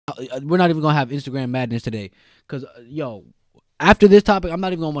we're not even gonna have Instagram madness today, cause yo, after this topic, I'm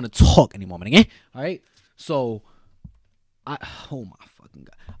not even gonna want to talk anymore, man. Okay? All right. So, oh my fucking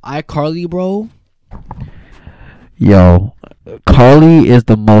god, iCarly, bro. Yo, Carly is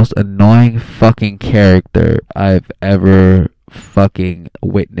the most annoying fucking character I've ever fucking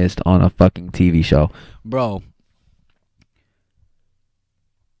witnessed on a fucking TV show. Bro,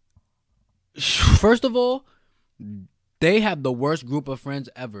 first of all, they have the worst group of friends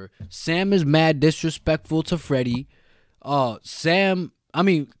ever. Sam is mad disrespectful to Freddie.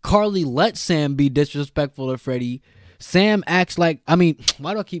 Carly let Sam be disrespectful to Freddie. Sam acts like,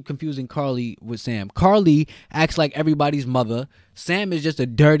 why do I keep confusing Carly with Sam? Carly acts like everybody's mother. Sam is just a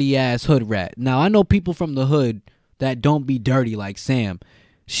dirty ass hood rat. Now, I know people from the hood that don't be dirty like Sam.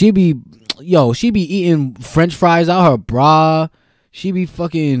 She be eating French fries out her bra. She be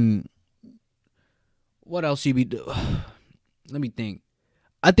fucking, what else she be do? Let me think.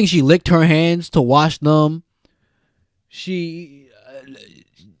 I think she licked her hands to wash them. She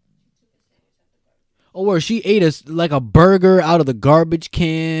ate a burger out of the garbage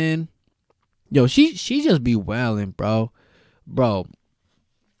can. Yo, she just be wildin', bro.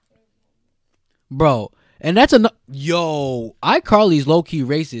 And that's iCarly's low key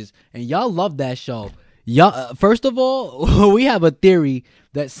racist, and y'all love that show. Y'all, first of all, we have a theory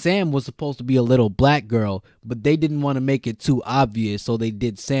that Sam was supposed to be a little black girl, but they didn't want to make it too obvious, so they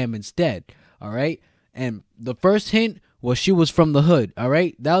did Sam instead. All right, and the first hint was she was from the hood. All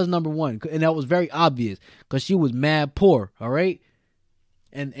right, that was number one, and that was very obvious because she was mad poor. All right,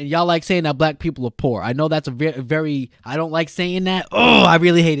 and y'all like saying that black people are poor. I know that's a very I don't like saying that. Oh, I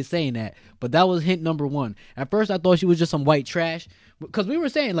really hated saying that, but that was hint number one. At first, I thought she was just some white trash because we were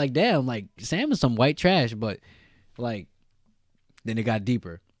saying like, damn, like Sam is some white trash, but like then it got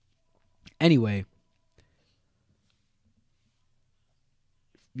deeper. Anyway,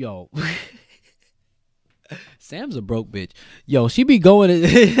 yo. Sam's a broke bitch. Yo, she be going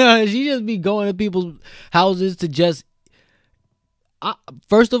to she just be going to people's houses to just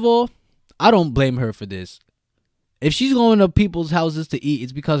first of all, I don't blame her for this. If she's going to people's houses to eat,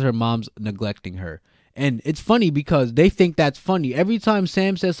 it's because her mom's neglecting her. And it's funny because they think that's funny. Every time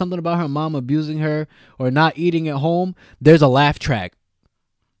Sam says something about her mom abusing her or not eating at home, there's a laugh track.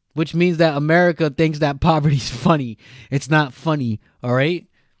 Which means that America thinks that poverty's funny. It's not funny, all right?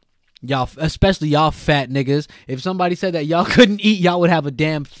 Y'all, especially y'all fat niggas. If somebody said that y'all couldn't eat, y'all would have a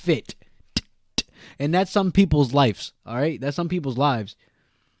damn fit. And that's some people's lives, all right? That's some people's lives.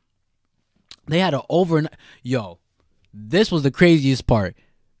 They had an overnight. Yo, this was the craziest part.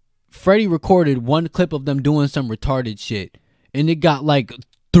 Freddie recorded one clip of them doing some retarded shit, and it got like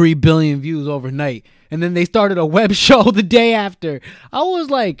 3 billion views overnight. And then they started a web show the day after. I was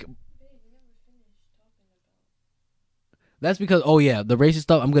like, that's because, oh yeah, the racist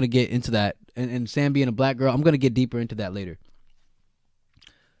stuff, I'm going to get into that. And Sam being a black girl, I'm going to get deeper into that later.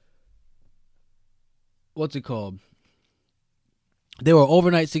 What's it called? They were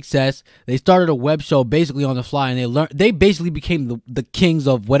overnight success. They started a web show basically on the fly, and they basically became the kings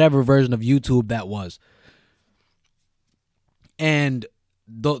of whatever version of YouTube that was. And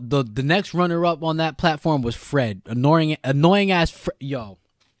the next runner-up on that platform was Fred. Annoying ass Fred. Yo.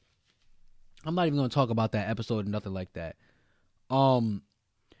 I'm not even going to talk about that episode or nothing like that. And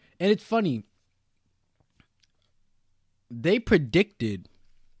it's funny. They predicted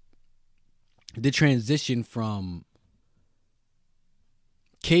the transition from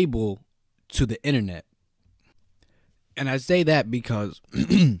cable to the internet. And I say that because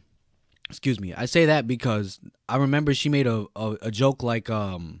excuse me. I say that because I remember she made a joke like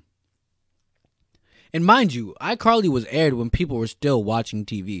and mind you, iCarly was aired when people were still watching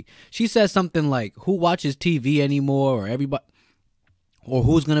TV. She says something like, who watches TV anymore, or everybody, or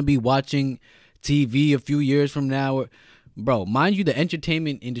who's going to be watching TV a few years from now. Bro, mind you, the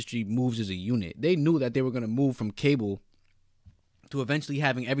entertainment industry moves as a unit. They knew that they were going to move from cable to eventually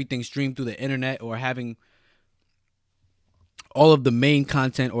having everything streamed through the internet, or having all of the main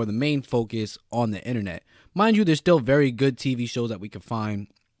content or the main focus on the internet. Mind you, there's still very good TV shows that we can find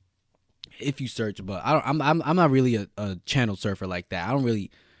if you search, but I'm not really a channel surfer like that.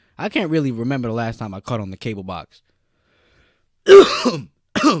 I can't really remember the last time I caught on the cable box.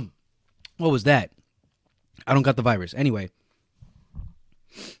 What was that? I don't got the virus. Anyway,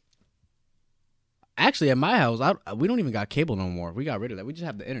 actually, at my house, we don't even got cable no more. We got rid of that. We just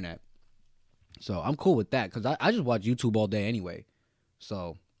have the internet. So I'm cool with that because I just watch YouTube all day anyway.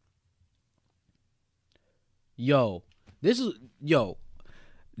 So,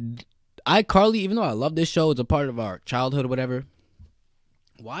 iCarly, even though I love this show, it's a part of our childhood or whatever.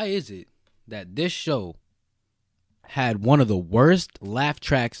 Why is it that this show had one of the worst laugh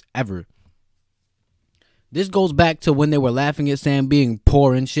tracks ever. This goes back to when they were laughing at Sam being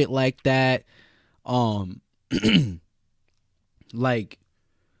poor and shit like that. Like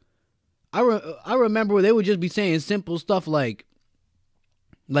I remember they would just be saying simple stuff like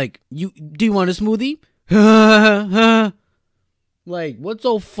do you want a smoothie? Like, what's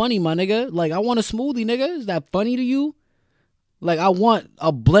so funny, my nigga? Like, I want a smoothie, nigga. Is that funny to you? Like, I want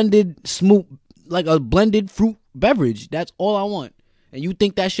a blended fruit beverage. That's all I want. And you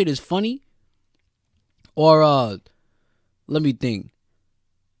think that shit is funny? Or let me think.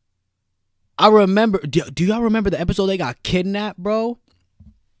 I remember, do y'all remember the episode they got kidnapped, bro?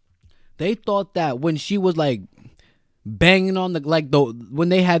 They thought that when she was like banging on when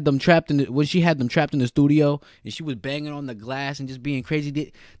they had them trapped when she had them trapped in the studio and she was banging on the glass and just being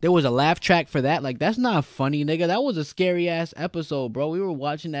crazy, there was a laugh track for that. Like, that's not funny, nigga. That was a scary ass episode, bro. We were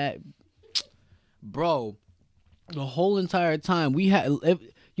watching that, bro, the whole entire time.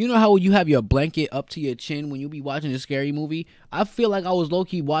 You know how you have your blanket up to your chin when you be watching a scary movie? I feel like I was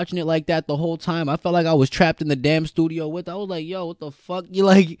low-key watching it like that the whole time. I felt like I was trapped in the damn studio I was like, yo, what the fuck? You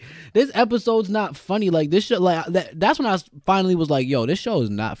like, this episode's not funny. Like, this shit, like, that's when I finally was like, yo, this show is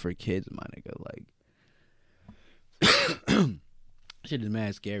not for kids, my nigga. Like, shit is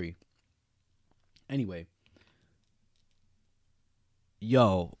mad scary. Anyway.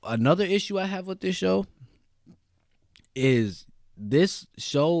 Yo, another issue I have with this show is this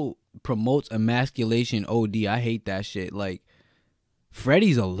show promotes emasculation OD. I hate that shit. Like,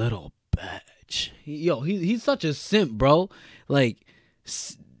 Freddy's a little bitch. He's such a simp, bro. Like,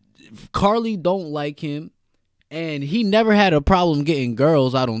 Carly don't like him, and he never had a problem getting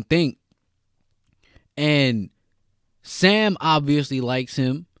girls, I don't think. And Sam obviously likes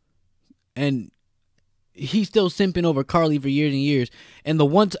him, and he's still simping over Carly for years and years. And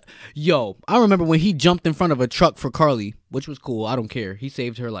I remember when he jumped in front of a truck for Carly, which was cool. I don't care. He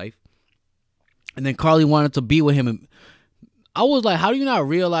saved her life. And then Carly wanted to be with him. And I was like, how do you not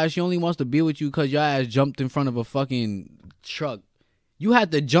realize she only wants to be with you because your ass jumped in front of a fucking truck? You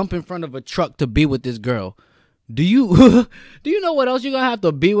had to jump in front of a truck to be with this girl. Do you know what else you're going to have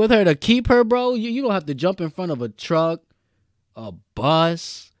to be with her to keep her, bro? You don't have to jump in front of a truck, a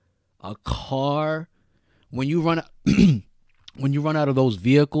bus, a car. When you run out of those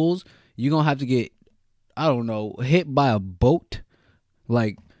vehicles, you're going to have to get, I don't know, hit by a boat.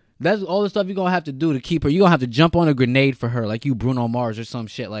 Like, that's all the stuff you're going to have to do to keep her. You're going to have to jump on a grenade for her like you Bruno Mars or some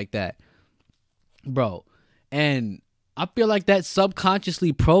shit like that. Bro. And I feel like that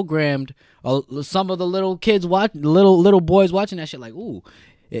subconsciously programmed some of the little kids little boys watching that shit like, ooh,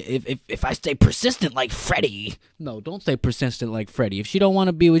 if I stay persistent like Freddy. No, don't stay persistent like Freddy. If she don't want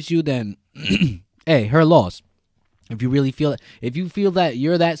to be with you, then hey, her loss. If you really feel it, if you feel that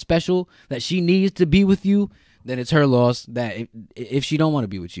you're that special, that she needs to be with you, then it's her loss. That if she don't want to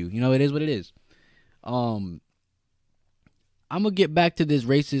be with you, you know, it is what it is. I'm gonna get back to this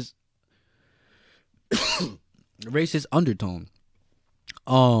racist undertone.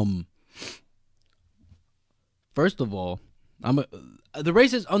 First of all, the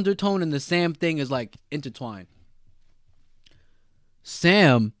racist undertone and the Sam thing is like intertwined.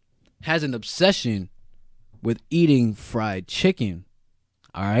 Sam has an obsession with eating fried chicken.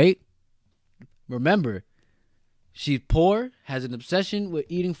 All right? Remember, she's poor, has an obsession with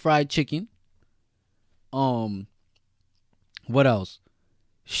eating fried chicken. What else?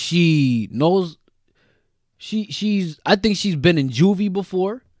 She knows I think she's been in juvie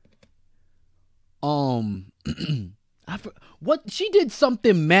before. What she did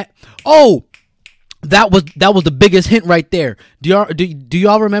something that was the biggest hint right there. Do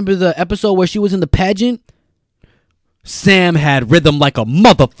y'all remember the episode where she was in the pageant? Sam had rhythm like a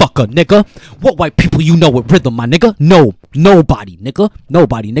motherfucker, nigga. What white people you know with rhythm, my nigga? No, nobody,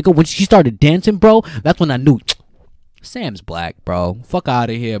 nigga. When she started dancing, bro, that's when I knew Sam's black, bro. Fuck out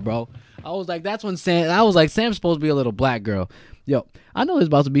of here, bro. I was like, Sam's supposed to be a little black girl. Yo, I know there's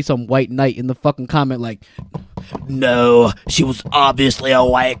about to be some white knight in the fucking comment like, no, she was obviously a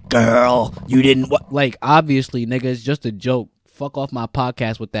white girl. You didn't like, obviously, nigga, it's just a joke. Fuck off my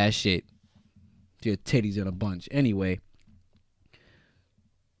podcast with that shit. Your titties in a bunch. Anyway.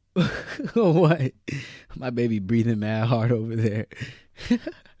 What? My baby breathing mad hard over there.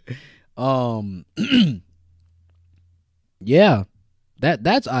 Yeah.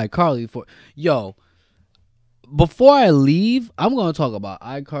 That's iCarly for yo. Before I leave, I'm gonna talk about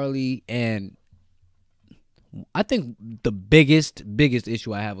iCarly, and I think the biggest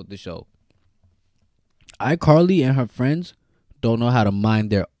issue I have with the show. iCarly and her friends don't know how to mind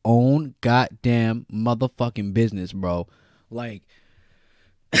their own goddamn motherfucking business, bro. Like,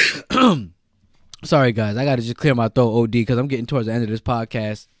 Sorry guys, I gotta just clear my throat, OD, because I'm getting towards the end of this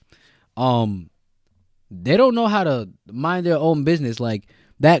podcast. Um, they don't know how to mind their own business. Like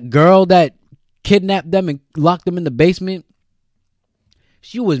that girl that kidnapped them and locked them in the basement.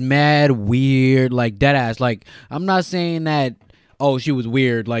 She was mad weird, like dead ass. Like I'm not saying that. Oh, she was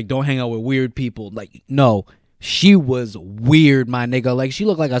weird. Like don't hang out with weird people. Like no, she was weird, my nigga. Like she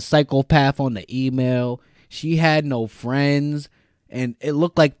looked like a psychopath on the email. She had no friends, and it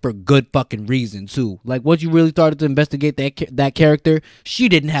looked like for good fucking reason too. Like once you really started to investigate that character, she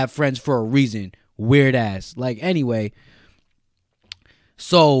didn't have friends for a reason. Weird ass. Like anyway,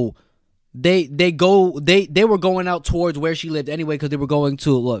 so they were going out towards where she lived anyway because they were going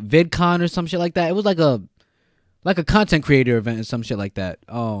to what, VidCon or some shit like that. It was like a content creator event or some shit like that.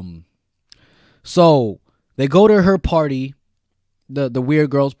 So they go to her party, the weird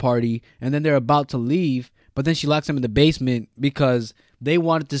girl's party, and then they're about to leave, but then she locks them in the basement because they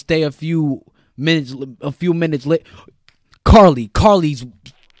wanted to stay a few minutes late. Carly's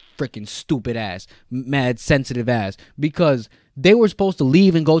freaking stupid ass, mad sensitive ass, because they were supposed to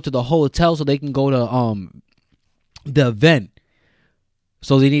leave and go to the hotel so they can go to the event.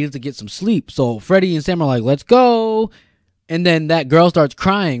 So they needed to get some sleep. So Freddie and Sam are like, let's go. And then that girl starts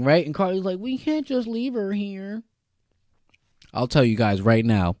crying, right? And Carly's like, we can't just leave her here. I'll tell you guys right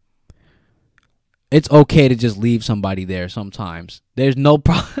now, it's okay to just leave somebody there sometimes. There's no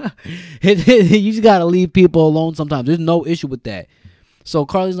problem. You just gotta leave people alone sometimes. There's no issue with that. So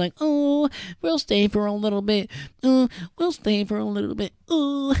Carly's like, oh, we'll stay for a little bit. We'll stay for a little bit.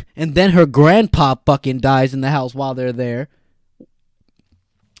 And then her grandpa fucking dies in the house while they're there.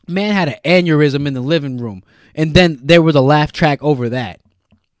 Man had an aneurysm in the living room. And then there was a laugh track over that.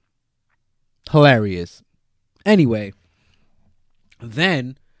 Hilarious. Anyway,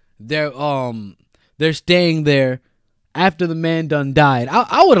 then they're staying there after the man done died.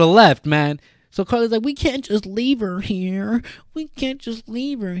 I would have left, man. So Carly's like, we can't just leave her here. We can't just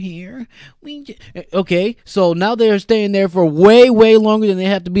leave her here. Okay, so now they're staying there for way, way longer than they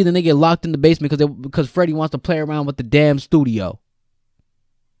have to be. Then they get locked in the basement because Freddie wants to play around with the damn studio.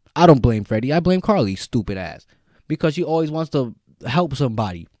 I don't blame Freddie. I blame Carly, stupid ass. Because she always wants to help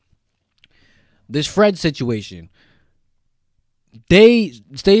somebody. This Fred situation. They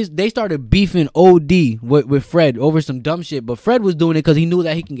started beefing OD with Fred over some dumb shit. But Fred was doing it because he knew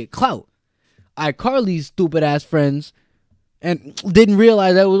that he can get clout. iCarly's stupid ass friends and didn't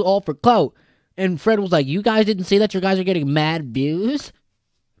realize that it was all for clout. And Fred was like, you guys didn't say that your guys are getting mad views?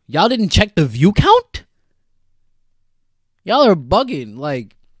 Y'all didn't check the view count? Y'all are bugging.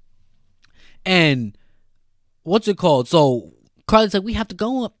 Like, and what's it called? So Carly's like, we have to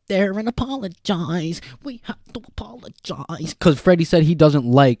go up there and apologize. We have to apologize. Because Freddie said he doesn't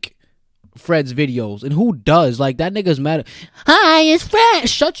like Fred's videos. And who does? Like, that nigga's mad. Hi, it's Fred.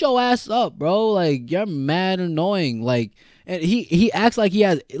 Shut your ass up, bro. Like, you're mad annoying. Like, and he acts like he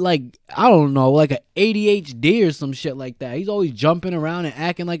has, like, I don't know, like a ADHD or some shit like that. He's always jumping around and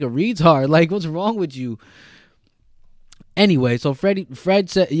acting like a retard. Like, what's wrong with you? Anyway, so Freddie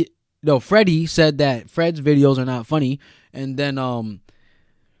said that Fred's videos are not funny. And then,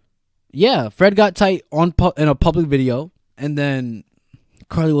 yeah, Fred got tight in a public video. And then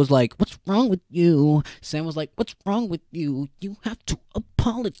Carly was like, what's wrong with you? Sam was like, what's wrong with you? You have to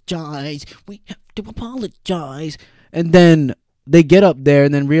apologize. We have to apologize. And then they get up there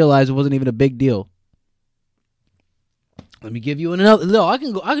and then realize it wasn't even a big deal. Let me give you another. No, I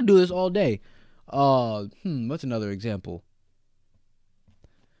can do this all day. What's another example?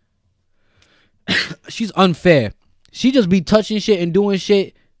 She's unfair. She just be touching shit and doing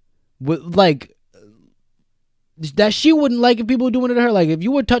shit with, like, that she wouldn't like if people were doing it to her. Like, if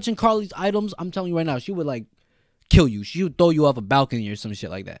you were touching Carly's items, I'm telling you right now, she would, like, kill you. She would throw you off a balcony or some shit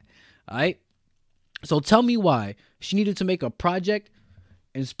like that. Alright? So tell me why she needed to make a project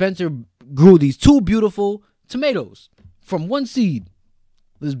and Spencer grew these two beautiful tomatoes from one seed.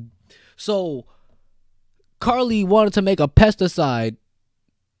 So Carly wanted to make a pesticide,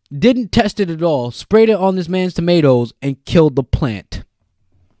 didn't test it at all, sprayed it on this man's tomatoes, and killed the plant.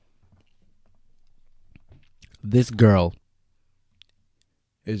 This girl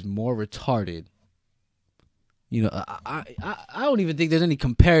is more retarded. You know, I don't even think there's any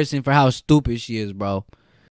comparison for how stupid she is, bro.